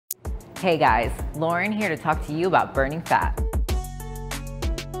Hey guys, Lauren here to talk to you about burning fat.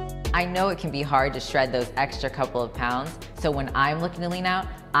 I know it can be hard to shred those extra couple of pounds, so when I'm looking to lean out,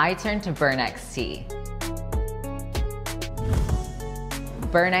 I turn to Burn XT.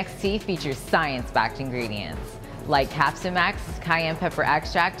 Burn XT features science-backed ingredients like Capsumax, cayenne pepper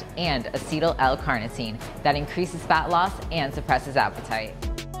extract, and acetyl L-carnitine that increases fat loss and suppresses appetite.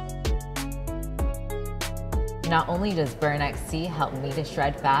 Not only does Burn XT help me to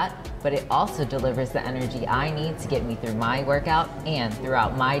shred fat, but it also delivers the energy I need to get me through my workout and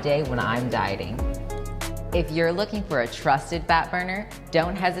throughout my day when I'm dieting. If you're looking for a trusted fat burner,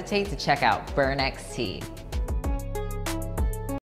 don't hesitate to check out Burn XT.